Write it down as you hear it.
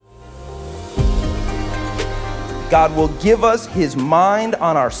God will give us his mind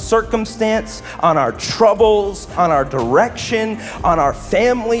on our circumstance, on our troubles, on our direction, on our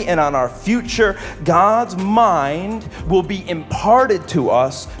family, and on our future. God's mind will be imparted to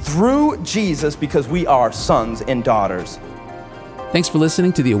us through Jesus because we are sons and daughters. Thanks for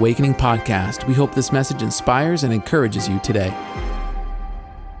listening to the Awakening Podcast. We hope this message inspires and encourages you today.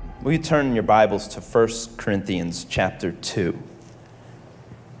 Will you turn your Bibles to 1 Corinthians chapter 2?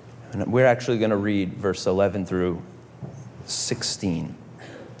 And we're actually going to read verse 11 through 16.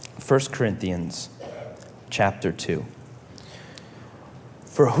 1 Corinthians chapter 2.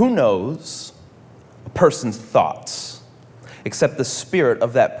 For who knows a person's thoughts except the spirit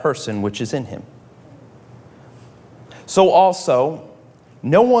of that person which is in him? So also,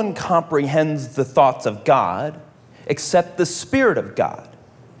 no one comprehends the thoughts of God except the Spirit of God.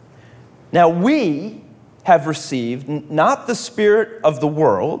 Now we have received not the spirit of the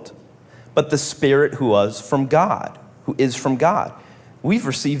world, but the Spirit who is from God. We've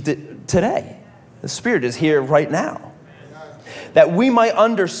received it today. The Spirit is here right now. That we might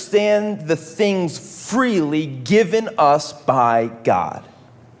understand the things freely given us by God.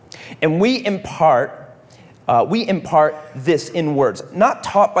 And we impart this in words, not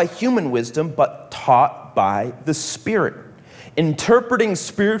taught by human wisdom, but taught by the Spirit, interpreting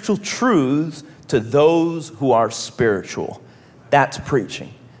spiritual truths to those who are spiritual. That's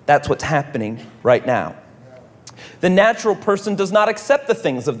preaching. That's what's happening right now. The natural person does not accept the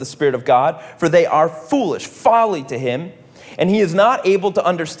things of the Spirit of God, for they are foolish, folly to him, and he is not able to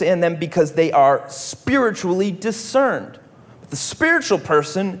understand them because they are spiritually discerned. But the spiritual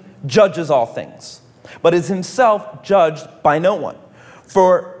person judges all things, but is himself judged by no one.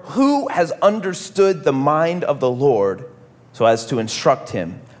 For who has understood the mind of the Lord so as to instruct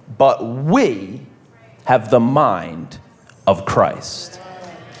him? But we have the mind of Christ.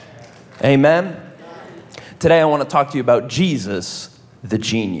 Amen? Today I want to talk to you about Jesus, the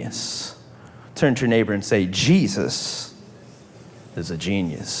genius. Turn to your neighbor and say, Jesus is a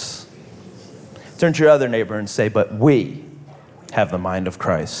genius. Turn to your other neighbor and say, but we have the mind of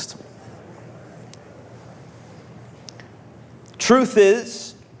Christ. Truth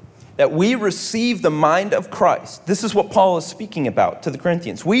is that we receive the mind of Christ. This is what Paul is speaking about to the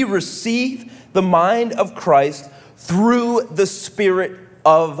Corinthians. We receive the mind of Christ through the Spirit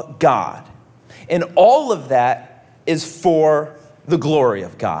of God. And all of that is for the glory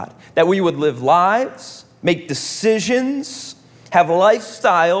of God. That we would live lives, make decisions, have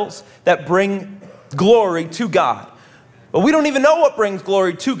lifestyles that bring glory to God. But we don't even know what brings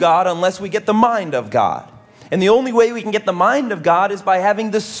glory to God unless we get the mind of God. And the only way we can get the mind of God is by having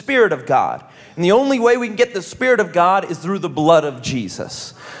the Spirit of God. And the only way we can get the Spirit of God is through the blood of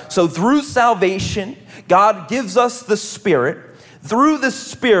Jesus. So through salvation, God gives us the Spirit. Through the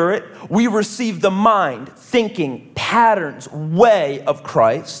Spirit, we receive the mind, thinking, patterns, way of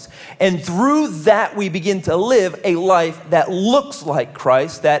Christ. And through that, we begin to live a life that looks like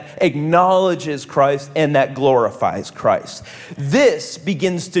Christ, that acknowledges Christ, and that glorifies Christ. This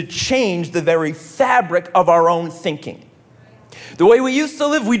begins to change the very fabric of our own thinking. The way we used to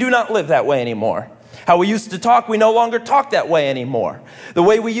live, we do not live that way anymore. How we used to talk, we no longer talk that way anymore. The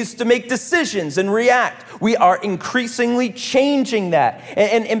way we used to make decisions and react, we are increasingly changing that.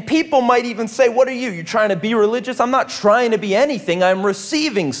 And people might even say, what are you? You're trying to be religious? I'm not trying to be anything. I'm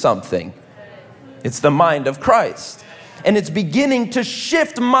receiving something. It's the mind of Christ. And it's beginning to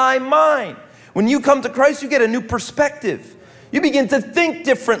shift my mind. When you come to Christ, you get a new perspective. You begin to think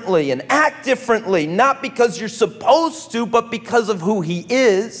differently and act differently, not because you're supposed to, but because of who he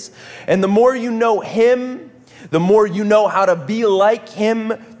is. And the more you know him, the more you know how to be like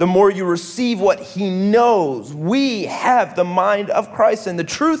him, the more you receive what he knows. We have the mind of Christ. And the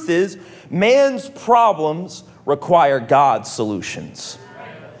truth is, man's problems require God's solutions.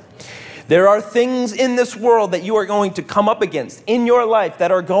 There are things in this world that you are going to come up against in your life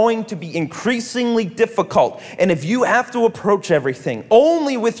that are going to be increasingly difficult. And if you have to approach everything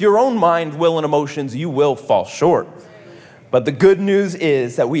only with your own mind, will, and emotions, you will fall short. But the good news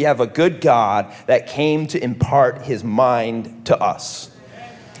is that we have a good God that came to impart his mind to us.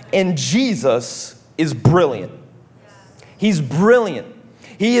 And Jesus is brilliant. He's brilliant.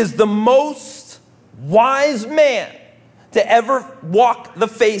 He is the most wise man to ever walk the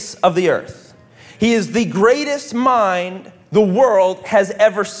face of the earth. He is the greatest mind the world has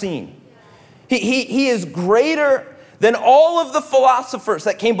ever seen. He is greater than all of the philosophers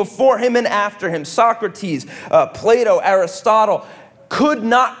that came before him and after him. Socrates, Plato, Aristotle could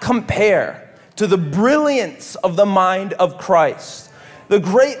not compare to the brilliance of the mind of Christ. The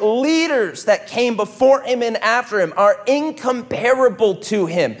great leaders that came before him and after him are incomparable to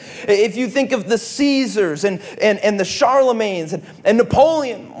him. If you think of the Caesars and the Charlemagnes and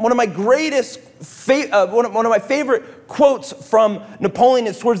Napoleon, one of my favorite quotes from Napoleon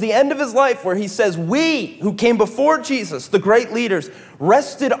is towards the end of his life, where he says, "We who came before Jesus, the great leaders,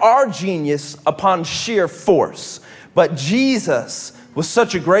 rested our genius upon sheer force. But Jesus was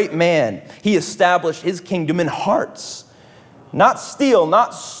such a great man, he established his kingdom in hearts. Not steel,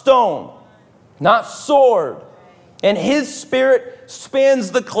 not stone, not sword. And his spirit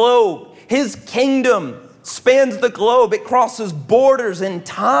spans the globe. His kingdom spans the globe. It crosses borders and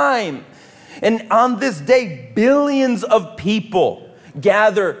time. And on this day, billions of people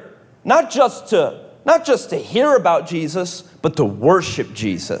gather not just to hear about Jesus, but to worship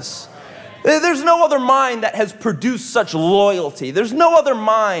Jesus. There's no other mind that has produced such loyalty. There's no other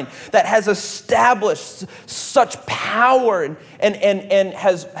mind that has established such power and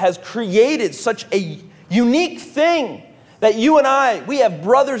has created such a unique thing that you and we have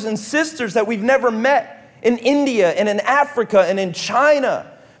brothers and sisters that we've never met in India and in Africa and in China.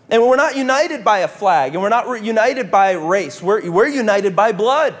 And we're not united by a flag, and we're not united by race. We're united by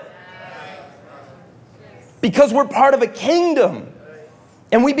blood. Because we're part of a kingdom.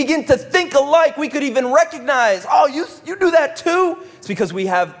 And we begin to think alike. We could even recognize, oh, you do that too? It's because we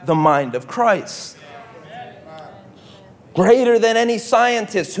have the mind of Christ. Greater than any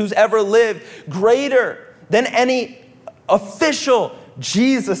scientist who's ever lived. Greater than any official.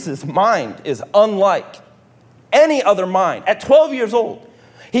 Jesus' mind is unlike any other mind. At 12 years old,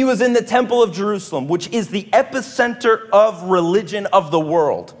 he was in the Temple of Jerusalem, which is the epicenter of religion of the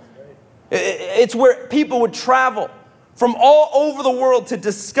world. It's where people would travel from all over the world to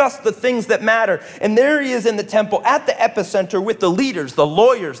discuss the things that matter. And there he is in the temple at the epicenter with the leaders, the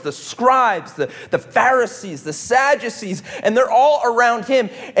lawyers, the scribes, the Pharisees, the Sadducees, and they're all around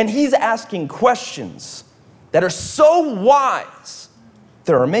him. And he's asking questions that are so wise,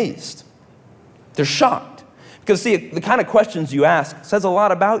 they're amazed. They're shocked. Because see, the kind of questions you ask says a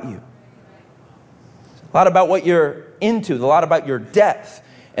lot about you. A lot about what you're into, a lot about your depth.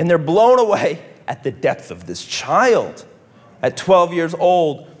 And they're blown away at the depth of this child at 12 years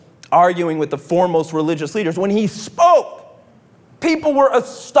old, arguing with the foremost religious leaders. When he spoke, people were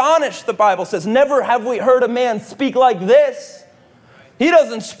astonished, the Bible says. Never have we heard a man speak like this. He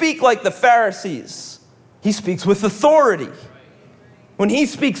doesn't speak like the Pharisees. He speaks with authority. When he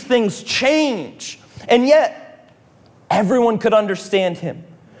speaks, things change. And yet, everyone could understand him,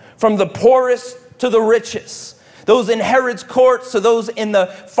 from the poorest to the richest. Those in Herod's courts to those in the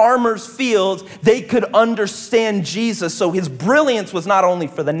farmer's fields, they could understand Jesus. So his brilliance was not only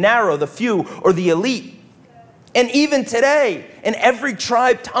for the narrow, the few, or the elite. And even today, in every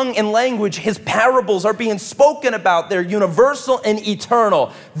tribe, tongue, and language, his parables are being spoken about. They're universal and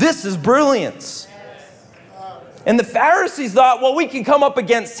eternal. This is brilliance. And the Pharisees thought, well, we can come up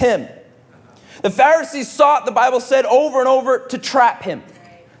against him. The Pharisees sought, the Bible said, over and over to trap him,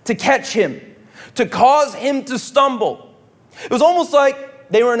 to catch him, to cause him to stumble. It was almost like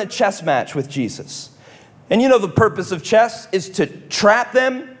they were in a chess match with Jesus. And you know the purpose of chess is to trap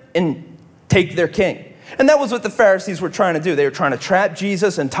them and take their king. And that was what the Pharisees were trying to do. They were trying to trap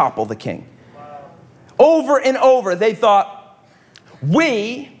Jesus and topple the king. Over and over, they thought,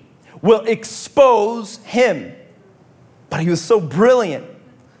 we will expose him. But he was so brilliant,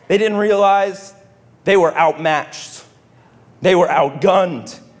 they didn't realize they were outmatched. They were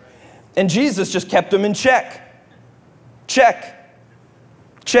outgunned. And Jesus just kept them in check. Check.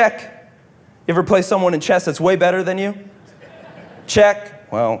 Check. You ever play someone in chess that's way better than you?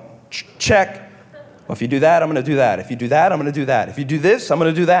 Check. Well, check. Well, if you do that, I'm going to do that. If you do that, I'm going to do that. If you do this, I'm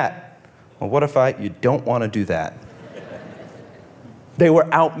going to do that. Well, what if you don't want to do that? They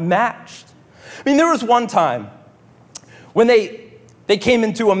were outmatched. I mean, there was one time when they came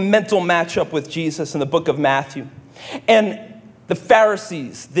into a mental matchup with Jesus in the book of Matthew. And the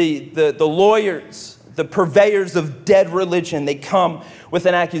Pharisees, the lawyers, the purveyors of dead religion, they come with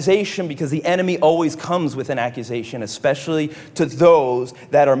an accusation because the enemy always comes with an accusation, especially to those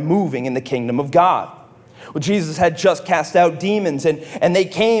that are moving in the kingdom of God. Well, Jesus had just cast out demons, and they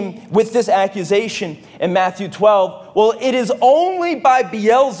came with this accusation in Matthew 12. Well, it is only by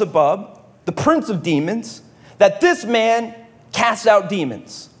Beelzebub, the prince of demons, that this man casts out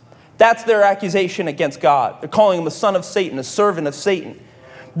demons. That's their accusation against God. They're calling him a son of Satan, a servant of Satan.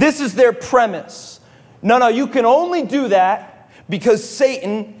 This is their premise. No, you can only do that because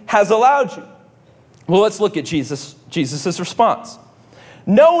Satan has allowed you. Well, let's look at Jesus' response.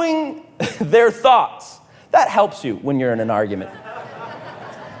 Knowing their thoughts, that helps you when you're in an argument.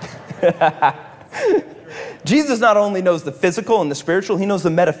 Jesus not only knows the physical and the spiritual, he knows the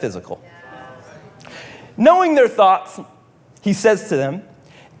metaphysical. Knowing their thoughts, he says to them,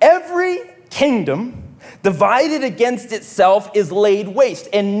 every kingdom divided against itself is laid waste,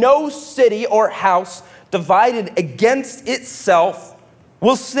 and no city or house divided against itself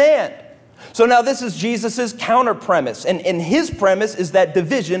will stand. So now this is Jesus' counter premise, and his premise is that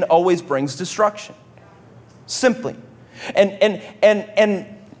division always brings destruction. Simply. And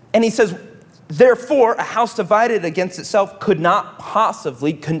he says, therefore, a house divided against itself could not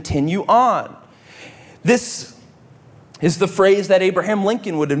possibly continue on. This is the phrase that Abraham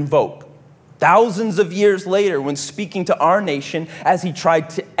Lincoln would invoke thousands of years later when speaking to our nation as he tried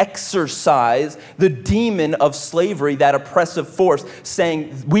to exorcise the demon of slavery, that oppressive force,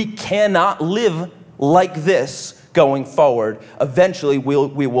 saying, we cannot live like this going forward. Eventually,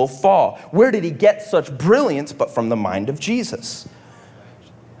 we will fall. Where did he get such brilliance but from the mind of Jesus?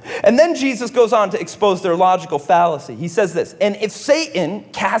 And then Jesus goes on to expose their logical fallacy. He says this, and if Satan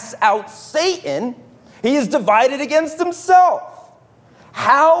casts out Satan, he is divided against himself.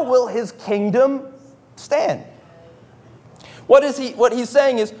 How will his kingdom stand? What he's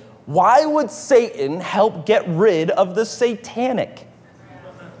saying is, why would Satan help get rid of the satanic?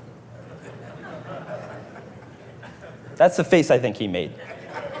 That's the face I think he made.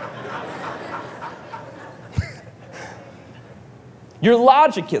 Your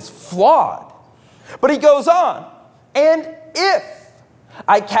logic is flawed. But he goes on, and if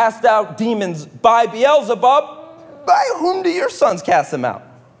I cast out demons by Beelzebub, by whom do your sons cast them out?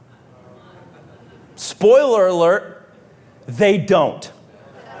 Spoiler alert, they don't.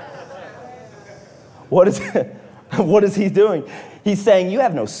 What is he doing? He's saying, you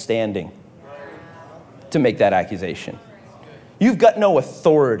have no standing to make that accusation. You've got no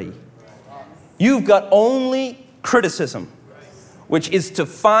authority. You've got only criticism, which is to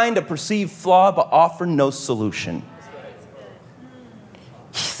find a perceived flaw but offer no solution.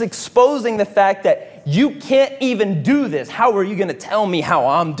 He's exposing the fact that you can't even do this. How are you going to tell me how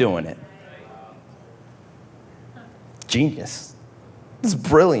I'm doing it? Genius. This is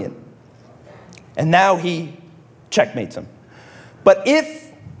brilliant. And now he checkmates him. But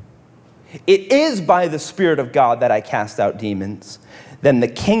if it is by the Spirit of God that I cast out demons, then the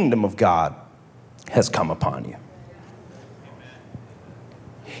kingdom of God has come upon you.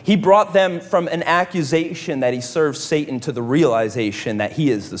 He brought them from an accusation that he serves Satan to the realization that he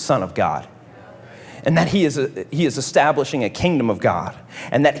is the Son of God, and that he is establishing a kingdom of God,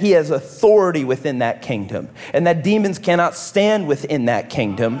 and that he has authority within that kingdom, and that demons cannot stand within that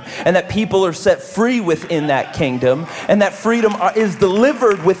kingdom, and that people are set free within that kingdom, and that freedom is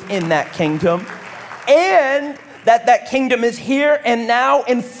delivered within that kingdom, and that kingdom is here and now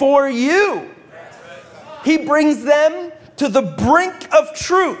and for you. He brings them to the brink of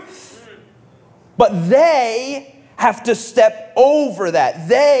truth, but they have to step over that.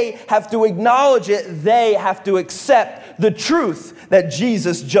 They have to acknowledge it. They have to accept the truth that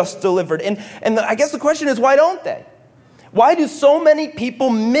Jesus just delivered. And I guess the question is, why don't they? Why do so many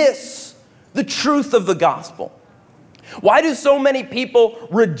people miss the truth of the gospel? Why do so many people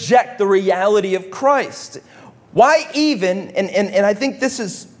reject the reality of Christ? Why even, and I think this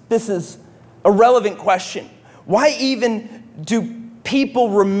is a relevant question, why even do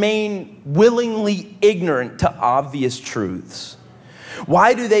people remain willingly ignorant to obvious truths?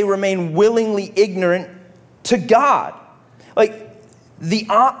 Why do they remain willingly ignorant to God? Like,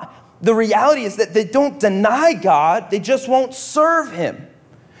 the reality is that they don't deny God, they just won't serve him.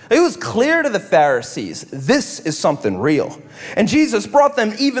 It was clear to the Pharisees, this is something real. And Jesus brought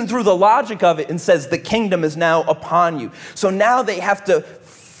them even through the logic of it and says, the kingdom is now upon you. So now they have to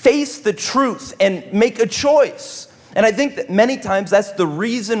face the truth and make a choice. And I think that many times that's the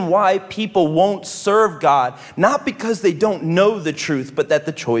reason why people won't serve God, not because they don't know the truth, but that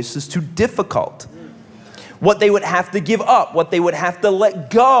the choice is too difficult. What they would have to give up, what they would have to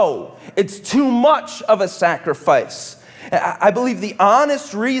let go, it's too much of a sacrifice. I believe the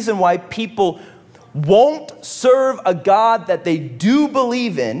honest reason why people won't serve a God that they do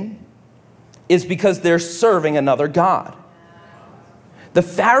believe in is because they're serving another God. The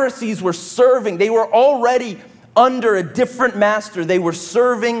Pharisees were serving, they were already under a different master. They were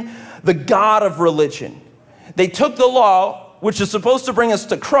serving the God of religion. They took the law, which is supposed to bring us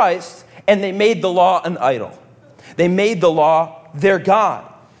to Christ, and they made the law an idol. They made the law their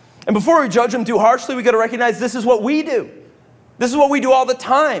God. And before we judge them too harshly, we got to recognize this is what we do. This is what we do all the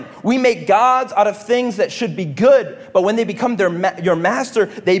time. We make gods out of things that should be good, but when they become your master,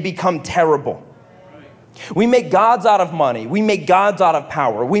 they become terrible. We make gods out of money. We make gods out of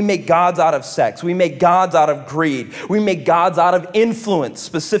power. We make gods out of sex. We make gods out of greed. We make gods out of influence,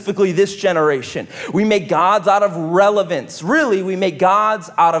 specifically this generation. We make gods out of relevance. Really, we make gods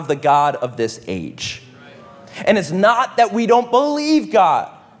out of the God of this age. And it's not that we don't believe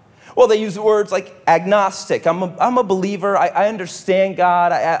God. Well, they use words like agnostic. I'm a believer. I understand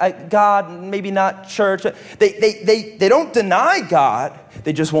God. God, maybe not church. They don't deny God.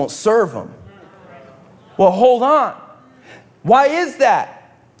 They just won't serve him. Well, hold on. Why is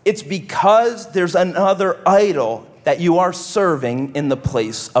that? It's because there's another idol that you are serving in the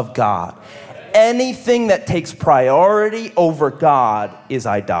place of God. Anything that takes priority over God is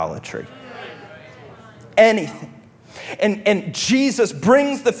idolatry. Anything. And Jesus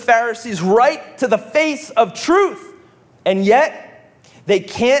brings the Pharisees right to the face of truth. And yet, they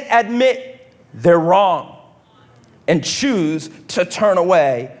can't admit they're wrong and choose to turn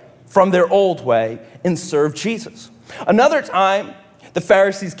away from their old way and serve Jesus. Another time, the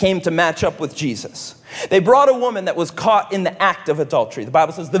Pharisees came to match up with Jesus. They brought a woman that was caught in the act of adultery. The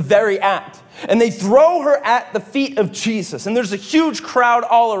Bible says the very act. And they throw her at the feet of Jesus. And there's a huge crowd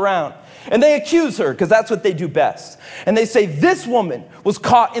all around. And they accuse her because that's what they do best. And they say, this woman was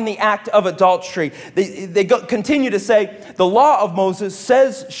caught in the act of adultery. They continue to say, the law of Moses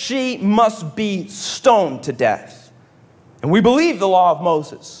says she must be stoned to death. And we believe the law of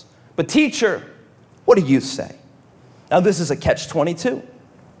Moses. But teacher, what do you say? Now this is a catch-22.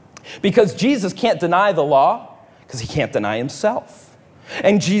 Because Jesus can't deny the law because he can't deny himself.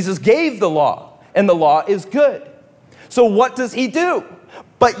 And Jesus gave the law, and the law is good. So what does he do?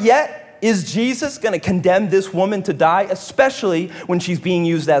 But yet, is Jesus going to condemn this woman to die, especially when she's being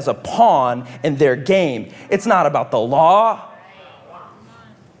used as a pawn in their game? It's not about the law.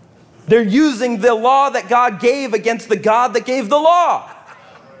 They're using the law that God gave against the God that gave the law.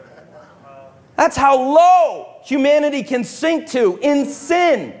 That's how low humanity can sink to in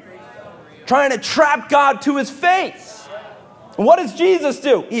sin, trying to trap God to his face. And what does Jesus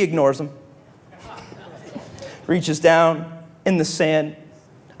do? He ignores them. Reaches down in the sand.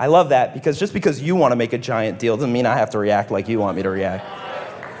 I love that, because just because you want to make a giant deal doesn't mean I have to react like you want me to react.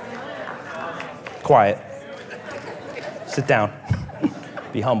 Quiet. Sit down.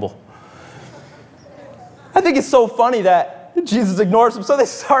 Be humble. I think it's so funny that Jesus ignores them, so they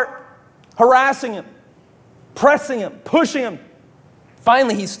start harassing him, pressing him, pushing him.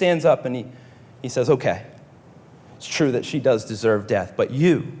 Finally, he stands up and he says, okay, it's true that she does deserve death, but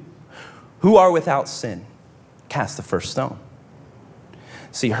you, who are without sin, cast the first stone.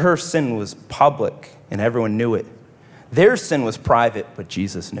 See, her sin was public and everyone knew it. Their sin was private, but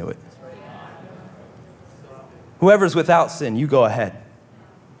Jesus knew it. Whoever's without sin, you go ahead.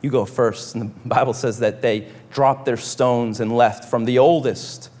 You go first. And the Bible says that they dropped their stones and left, from the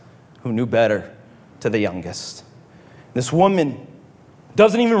oldest, who knew better, to the youngest. This woman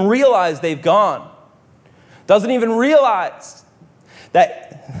doesn't even realize they've gone. Doesn't even realize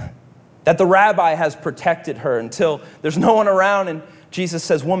that the rabbi has protected her until there's no one around, and Jesus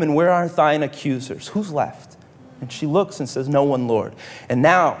says, woman, where are thine accusers? Who's left? And she looks and says, no one, Lord. And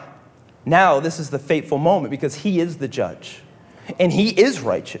now this is the fateful moment, because he is the judge. And he is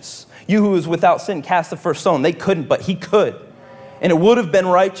righteous. You who is without sin, cast the first stone. They couldn't, but he could. And it would have been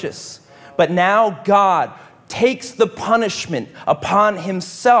righteous. But now God takes the punishment upon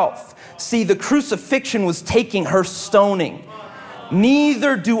himself. See, the crucifixion was taking her stoning.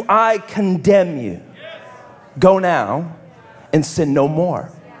 Neither do I condemn you. Go now and sin no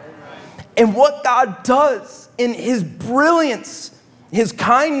more. And what God does in his brilliance, his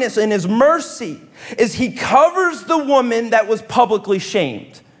kindness, and his mercy is he covers the woman that was publicly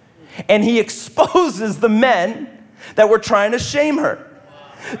shamed. And he exposes the men that were trying to shame her.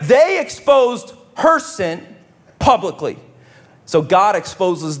 They exposed her sin publicly. So God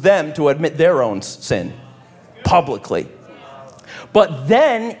exposes them to admit their own sin publicly. But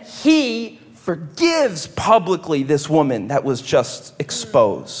then he forgives publicly this woman that was just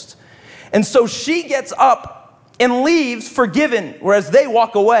exposed. And so she gets up and leaves forgiven, whereas they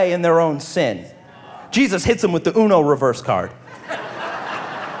walk away in their own sin. Jesus hits them with the Uno reverse card.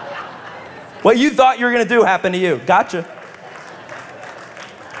 What you thought you were going to do happened to you. Gotcha.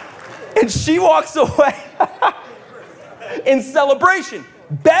 And she walks away in celebration,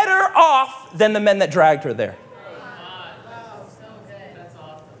 better off than the men that dragged her there.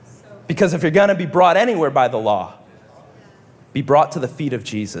 Because if you're going to be brought anywhere by the law, be brought to the feet of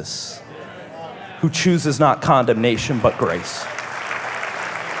Jesus, who chooses not condemnation but grace.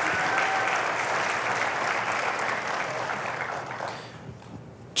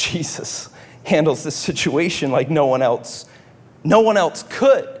 Jesus handles this situation like no one else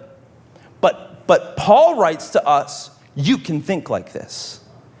could. But Paul writes to us, you can think like this.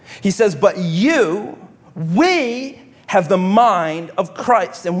 He says, but we have the mind of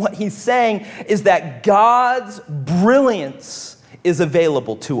Christ. And what he's saying is that God's brilliance is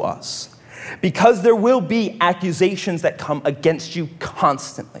available to us. Because there will be accusations that come against you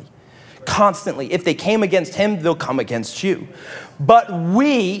constantly. Constantly. If they came against him, they'll come against you. But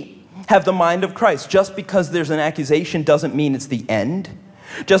we have the mind of Christ. Just because there's an accusation doesn't mean it's the end.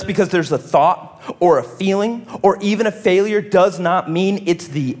 Just because there's a thought or a feeling or even a failure does not mean it's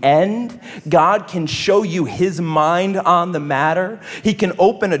the end. God can show you his mind on the matter. He can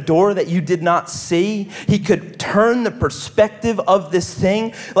open a door that you did not see. He could turn the perspective of this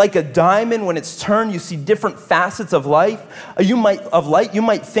thing. Like a diamond, when it's turned, you see different facets of life. You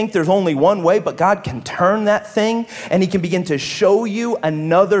might think there's only one way, but God can turn that thing and he can begin to show you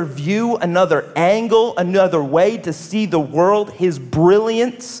another view, another angle, another way to see the world. His brilliance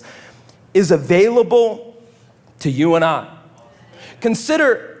is available to you and I.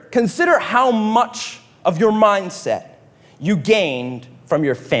 Consider how much of your mindset you gained from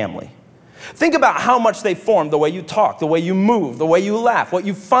your family. Think about how much they formed the way you talk, the way you move, the way you laugh, what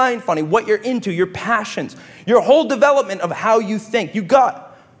you find funny, what you're into, your passions, your whole development of how you think. You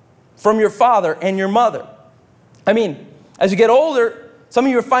got from your father and your mother. I mean, as you get older, some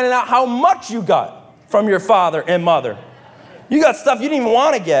of you are finding out how much you got from your father and mother. You got stuff you didn't even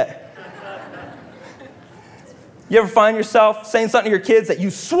want to get. You ever find yourself saying something to your kids that you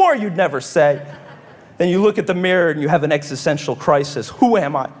swore you'd never say? Then you look at the mirror and you have an existential crisis. Who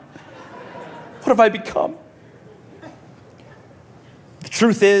am I? What have I become? The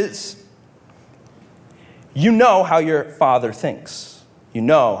truth is, you know how your father thinks. You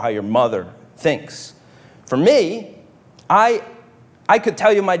know how your mother thinks. For me, I could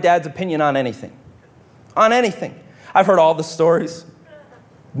tell you my dad's opinion on anything. On anything. I've heard all the stories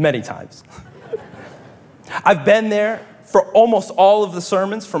many times. I've been there for almost all of the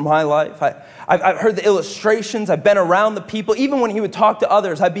sermons from my life. I've heard the illustrations. I've been around the people. Even when he would talk to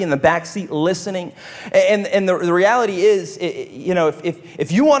others, I'd be in the back seat listening. And the reality is,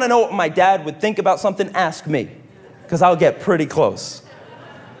 if you want to know what my dad would think about something, ask me, because I'll get pretty close.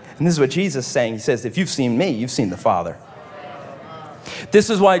 And this is what Jesus is saying. He says, if you've seen me, you've seen the Father. This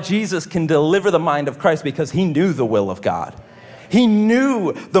is why Jesus can deliver the mind of Christ, because he knew the will of God. He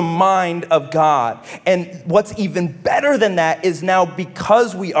knew the mind of God. And what's even better than that is now,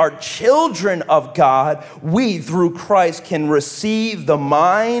 because we are children of God, we, through Christ, can receive the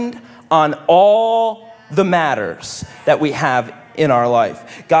mind on all the matters that we have in our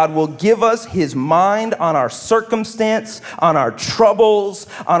life. God will give us his mind on our circumstance, on our troubles,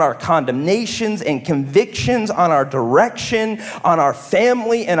 on our condemnations and convictions, on our direction, on our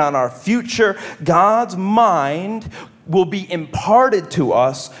family, and on our future. God's mind will be imparted to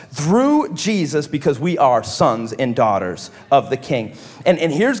us through Jesus, because we are sons and daughters of the King. And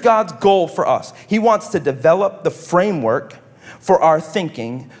here's God's goal for us. He wants to develop the framework for our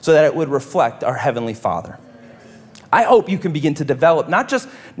thinking so that it would reflect our Heavenly Father. I hope you can begin to develop not just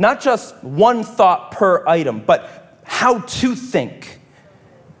one thought per item, but how to think.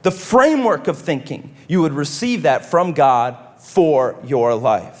 The framework of thinking. You would receive that from God for your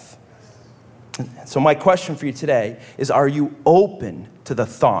life. So my question for you today is, are you open to the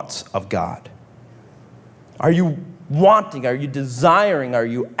thoughts of God? Are you wanting? Are you desiring? Are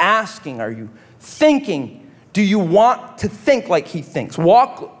you asking? Are you thinking? Do you want to think like he thinks?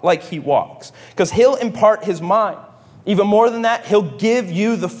 Walk like he walks? Because he'll impart his mind. Even more than that, he'll give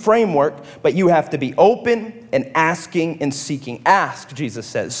you the framework, but you have to be open and asking and seeking. Ask, Jesus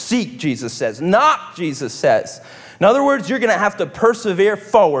says. Seek, Jesus says. Knock, Jesus says. In other words, you're going to have to persevere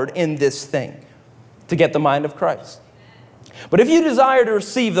forward in this thing to get the mind of Christ. But if you desire to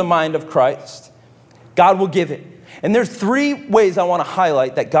receive the mind of Christ, God will give it. And there's 3 ways I want to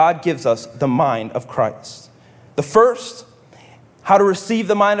highlight that God gives us the mind of Christ. The first, how to receive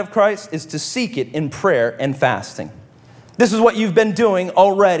the mind of Christ, is to seek it in prayer and fasting. This is what you've been doing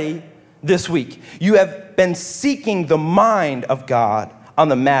already this week. You have been seeking the mind of God on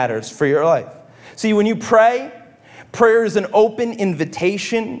the matters for your life. See, when you pray, prayer is an open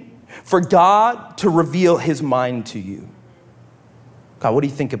invitation for God to reveal his mind to you. God, what do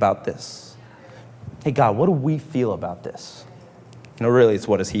you think about this? Hey, God, what do we feel about this? Really, it's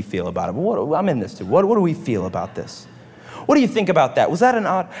what does he feel about it? But I'm in this too. What do we feel about this? What do you think about that? Was that an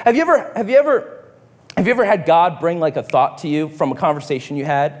odd? Have you ever had God bring like a thought to you from a conversation you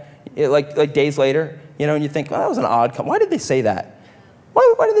had, like days later, and you think, that was an odd comment. Why did they say that?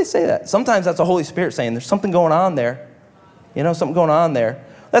 Why did they say that? Sometimes that's the Holy Spirit saying there's something going on there. Something going on there.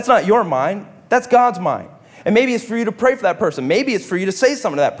 That's not your mind. That's God's mind. And maybe it's for you to pray for that person. Maybe it's for you to say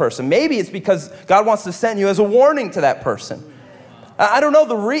something to that person. Maybe it's because God wants to send you as a warning to that person. I don't know,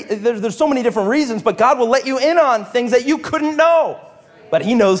 there's so many different reasons, but God will let you in on things that you couldn't know. But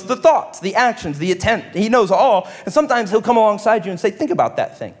he knows the thoughts, the actions, the intent. He knows all. And sometimes he'll come alongside you and say, think about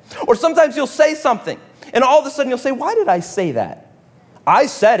that thing. Or sometimes you'll say something, and all of a sudden you'll say, why did I say that? I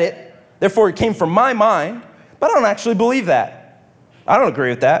said it, therefore it came from my mind, but I don't actually believe that. I don't agree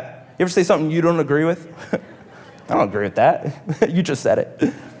with that. You ever say something you don't agree with? I don't agree with that. You just said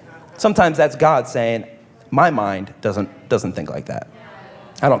it. Sometimes that's God saying, my mind doesn't think like that.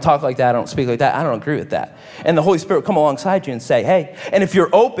 I don't talk like that. I don't speak like that. I don't agree with that. And the Holy Spirit will come alongside you and say, hey, and if you're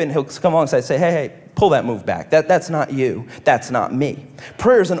open, he'll come alongside and say, hey, pull that move back. That's not you. That's not me.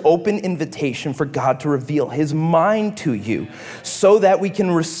 Prayer is an open invitation for God to reveal his mind to you so that we can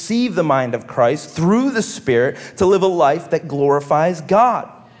receive the mind of Christ through the Spirit to live a life that glorifies God.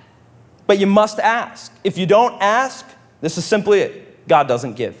 But you must ask. If you don't ask, this is simply it. God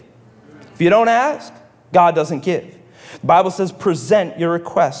doesn't give. If you don't ask, God doesn't give. The Bible says, present your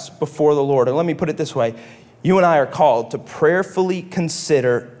requests before the Lord. And let me put it this way. You and I are called to prayerfully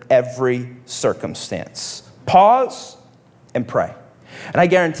consider every circumstance. Pause and pray. And I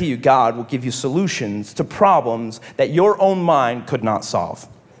guarantee you, God will give you solutions to problems that your own mind could not solve.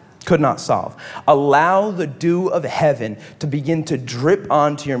 Could not solve. Allow the dew of heaven to begin to drip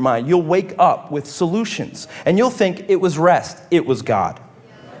onto your mind. You'll wake up with solutions, and you'll think it was rest. It was God.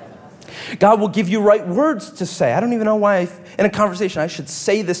 God will give you right words to say. I don't even know why in a conversation I should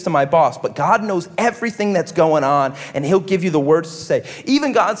say this to my boss, but God knows everything that's going on, and he'll give you the words to say.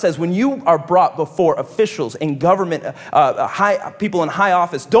 Even God says when you are brought before officials in government, people in high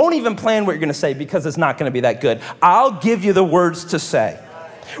office, don't even plan what you're going to say because it's not going to be that good. I'll give you the words to say.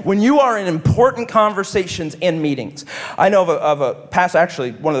 When you are in important conversations and meetings, I know of a pastor,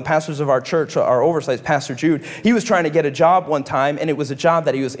 actually one of the pastors of our church, our oversight, Pastor Jude. He was trying to get a job one time, and it was a job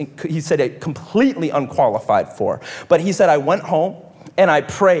that he said completely unqualified for. But he said, I went home and I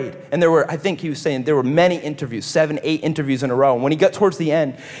prayed, and I think he was saying there were many interviews, 7, 8 interviews in a row. And when he got towards the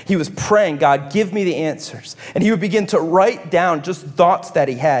end, he was praying, God, give me the answers. And he would begin to write down just thoughts that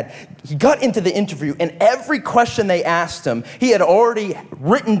he had. He got into the interview, and every question they asked him, he had already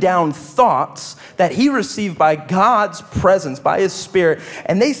written down thoughts that he received by God's presence, by his Spirit.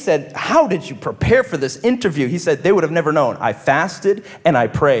 And they said, how did you prepare for this interview? He said, they would have never known. I fasted and I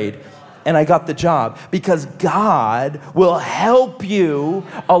prayed, and I got the job, because God will help you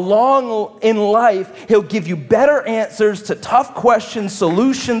along in life. He'll give you better answers to tough questions,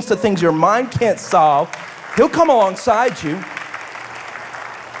 solutions to things your mind can't solve. He'll come alongside you.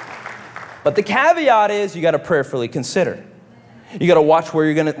 But the caveat is you got to prayerfully consider. You got to watch where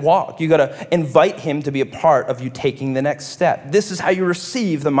you're going to walk. You got to invite him to be a part of you taking the next step. This is how you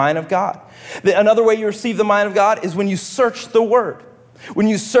receive the mind of God. Another way you receive the mind of God is when you search the Word. When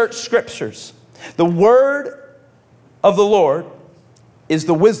you search scriptures. The word of the Lord is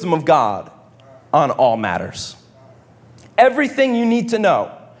the wisdom of God on all matters. Everything you need to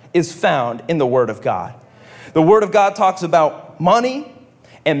know is found in the Word of God. The Word of God talks about money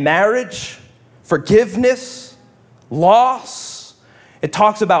and marriage, forgiveness, loss. It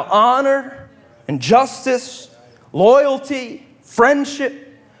talks about honor and justice, loyalty, friendship.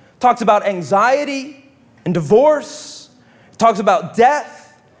 It talks about anxiety and divorce. Talks about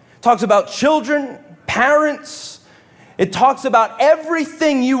death, talks about children, parents. It talks about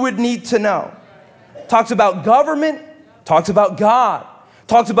everything you would need to know. Talks about government, talks about God.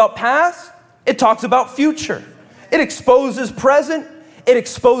 Talks about past, it talks about future. It exposes present, it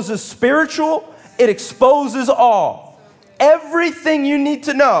exposes spiritual, it exposes all. Everything you need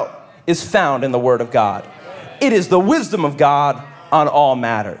to know is found in the Word of God. It is the wisdom of God on all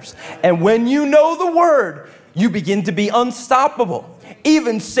matters. And when you know the Word, you begin to be unstoppable.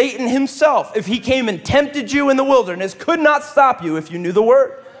 Even Satan himself, if he came and tempted you in the wilderness, could not stop you if you knew the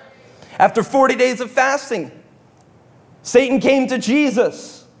Word. After 40 days of fasting, Satan came to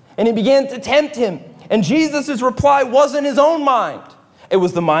Jesus and he began to tempt him. And Jesus' reply wasn't his own mind. It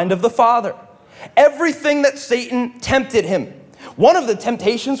was the mind of the Father. Everything that Satan tempted him. One of the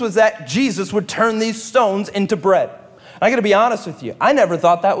temptations was that Jesus would turn these stones into bread. And I got to be honest with you, I never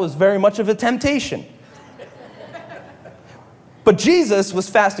thought that was very much of a temptation. But Jesus was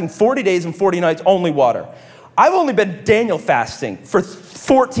fasting 40 days and 40 nights, only water. I've only been Daniel fasting for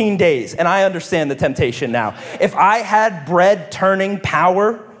 14 days, and I understand the temptation now. If I had bread turning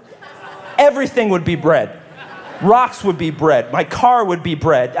power, everything would be bread. Rocks would be bread. My car would be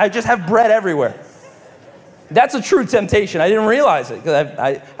bread. I just have bread everywhere. That's a true temptation. I didn't realize it because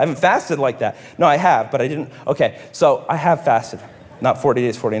I haven't fasted like that. No, I have, but I didn't. Okay, so I have fasted. Not 40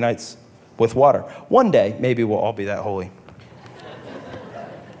 days, 40 nights. with water. One day, maybe we'll all be that holy.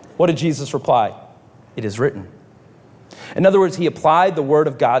 What did Jesus reply? It is written. In other words, he applied the word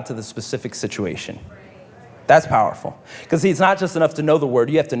of God to the specific situation. That's powerful. Because it's not just enough to know the word.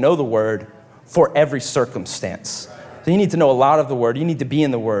 You have to know the word for every circumstance. So you need to know a lot of the word. You need to be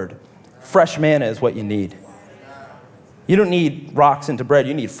in the word. Fresh manna is what you need. You don't need rocks into bread.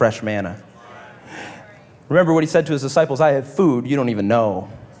 You need fresh manna. Remember what he said to his disciples, I have food you don't even know.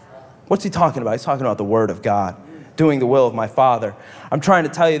 What's he talking about? He's talking about the word of God, doing the will of my Father. I'm trying to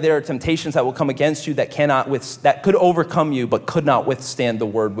tell you there are temptations that will come against you that could overcome you, but could not withstand the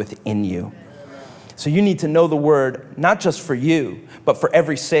word within you. So you need to know the word, not just for you, but for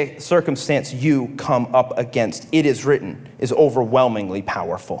every circumstance you come up against. It is written is overwhelmingly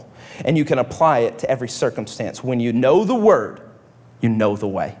powerful. And you can apply it to every circumstance. When you know the word, you know the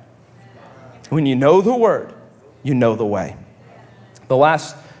way. When you know the word, you know the way. The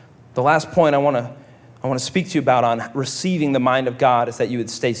last point I want to speak to you about on receiving the mind of God is that you would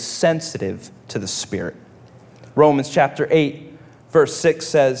stay sensitive to the Spirit. Romans chapter 8, verse 6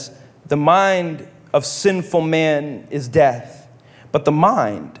 says, the mind of sinful man is death, but the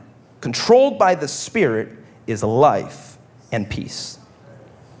mind controlled by the Spirit is life and peace.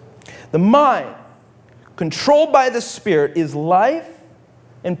 The mind controlled by the Spirit is life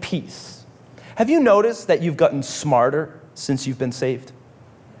and peace. Have you noticed that you've gotten smarter since you've been saved?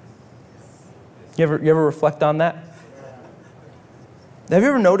 You ever reflect on that? Have you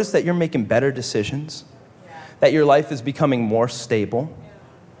ever noticed that you're making better decisions? That your life is becoming more stable?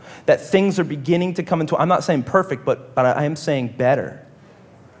 That things are beginning to come into, I'm not saying perfect, but I am saying better,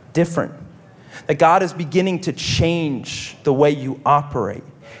 different. That God is beginning to change the way you operate.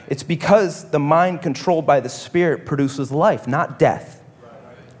 It's because the mind controlled by the Spirit produces life, not death.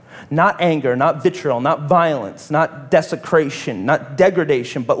 Not anger, not vitriol, not violence, not desecration, not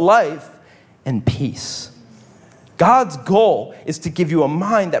degradation, but life and peace. God's goal is to give you a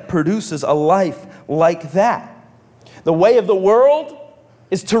mind that produces a life like that. The way of the world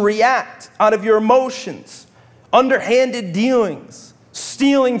is to react out of your emotions, underhanded dealings,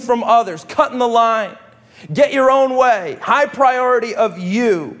 stealing from others, cutting the line, get your own way, high priority of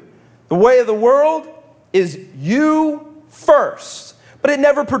you. The way of the world is you first, but it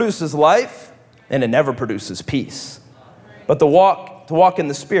never produces life and it never produces peace. But to walk in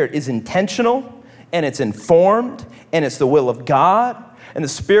the Spirit is intentional and it's informed and it's the will of God, and the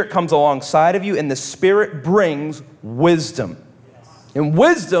Spirit comes alongside of you, and the Spirit brings wisdom. And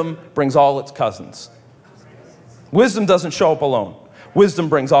wisdom brings all its cousins. Wisdom doesn't show up alone. Wisdom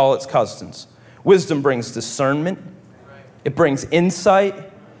brings all its cousins. Wisdom brings discernment. It brings insight.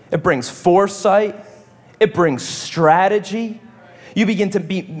 It brings foresight. It brings strategy. You begin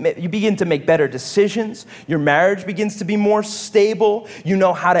to make better decisions. Your marriage begins to be more stable. You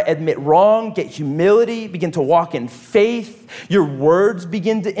know how to admit wrong, get humility, begin to walk in faith. Your words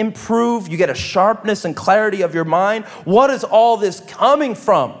begin to improve. You get a sharpness and clarity of your mind. What is all this coming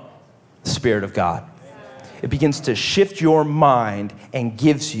from? The Spirit of God. It begins to shift your mind and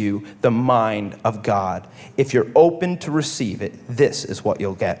gives you the mind of God. If you're open to receive it, this is what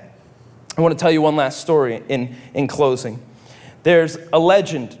you'll get. I want to tell you one last story in closing. There's a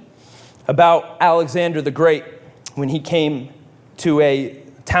legend about Alexander the Great. When he came to a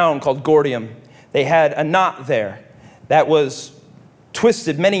town called Gordium, they had a knot there that was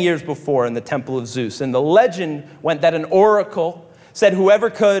twisted many years before in the temple of Zeus. And the legend went that an oracle said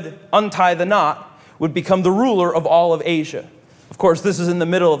whoever could untie the knot would become the ruler of all of Asia. Of course, this is in the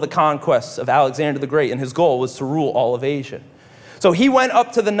middle of the conquests of Alexander the Great, and his goal was to rule all of Asia. So he went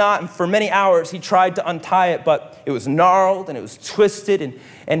up to the knot, and for many hours he tried to untie it, but it was gnarled and it was twisted,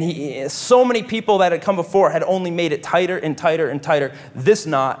 and so many people that had come before had only made it tighter and tighter and tighter. This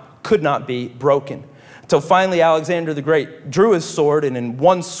knot could not be broken. Until finally Alexander the Great drew his sword, and in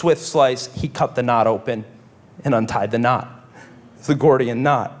one swift slice, he cut the knot open and untied the knot. It's the Gordian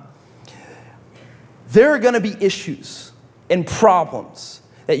knot. There are going to be issues and problems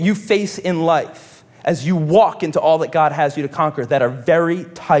that you face in life as you walk into all that God has you to conquer that are very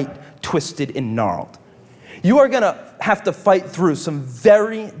tight, twisted, and gnarled. You are going to have to fight through some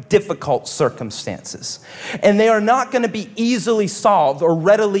very difficult circumstances. And they are not going to be easily solved or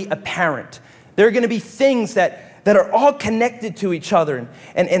readily apparent. There are going to be things that are all connected to each other.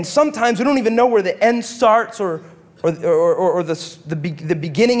 And sometimes we don't even know where the end starts or the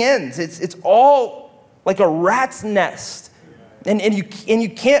beginning ends. It's all like a rat's nest. And you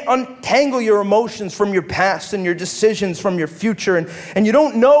can't untangle your emotions from your past and your decisions from your future, and you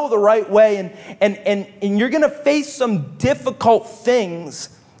don't know the right way, and you're going to face some difficult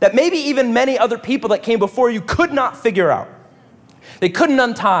things that maybe even many other people that came before you could not figure out. They couldn't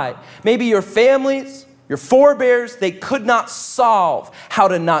untie. Maybe your families, your forebears, they could not solve how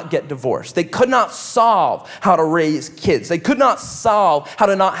to not get divorced. They could not solve how to raise kids. They could not solve how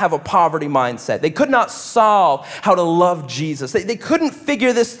to not have a poverty mindset. They could not solve how to love Jesus. They couldn't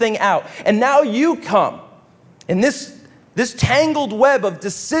figure this thing out. And now you come, and this tangled web of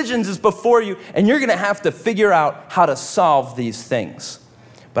decisions is before you, and you're going to have to figure out how to solve these things.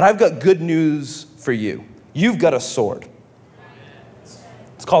 But I've got good news for you. You've got a sword.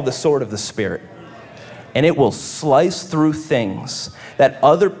 It's called the sword of the Spirit. And it will slice through things that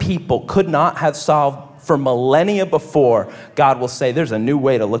other people could not have solved for millennia before. God will say, there's a new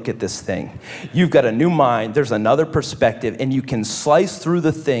way to look at this thing. You've got a new mind. There's another perspective. And you can slice through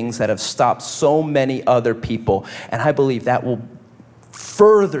the things that have stopped so many other people. And I believe that will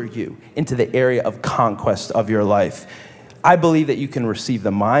further you into the area of conquest of your life. I believe that you can receive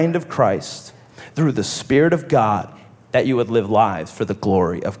the mind of Christ through the Spirit of God, that you would live lives for the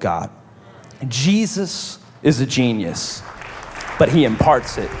glory of God. Jesus is a genius, but he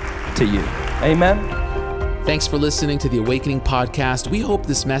imparts it to you. Amen? Thanks for listening to the Awakening Podcast. We hope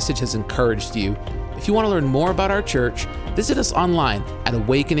this message has encouraged you. If you want to learn more about our church, visit us online at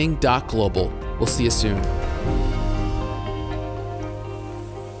awakening.global. We'll see you soon.